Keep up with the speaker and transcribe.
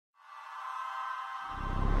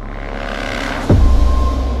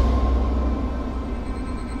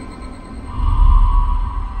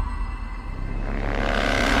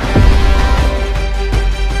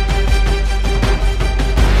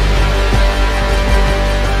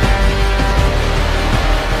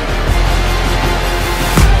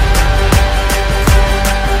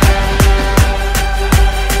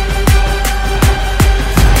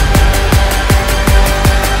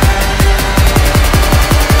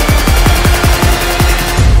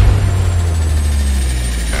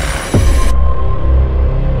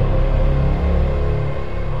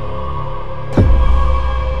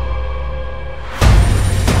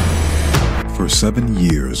7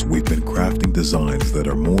 years, we've been crafting designs that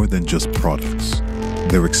are more than just products.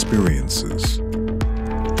 They're experiences.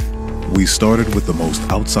 We started with the most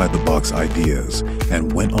outside-the-box ideas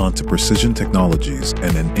and went on to precision technologies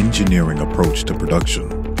and an engineering approach to production.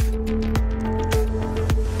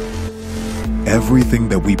 Everything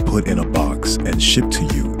that we put in a box and ship to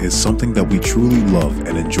you is something that we truly love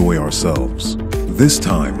and enjoy ourselves. This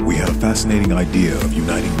time, we had a fascinating idea of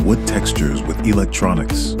uniting wood textures with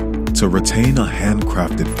electronics to retain a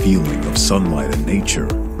handcrafted feeling of sunlight and nature,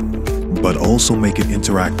 but also make it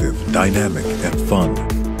interactive, dynamic, and fun.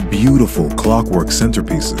 Beautiful clockwork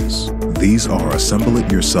centerpieces. These are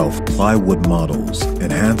assemble-it-yourself plywood models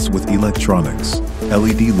enhanced with electronics,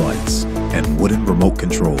 LED lights, and wooden remote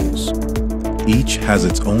controls. Each has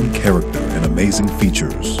its own character and amazing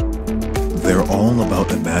features. They're all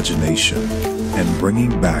about imagination and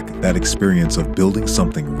bringing back that experience of building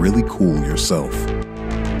something really cool yourself.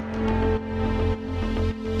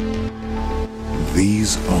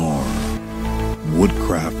 These are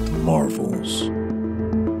Woodcraft Marvels.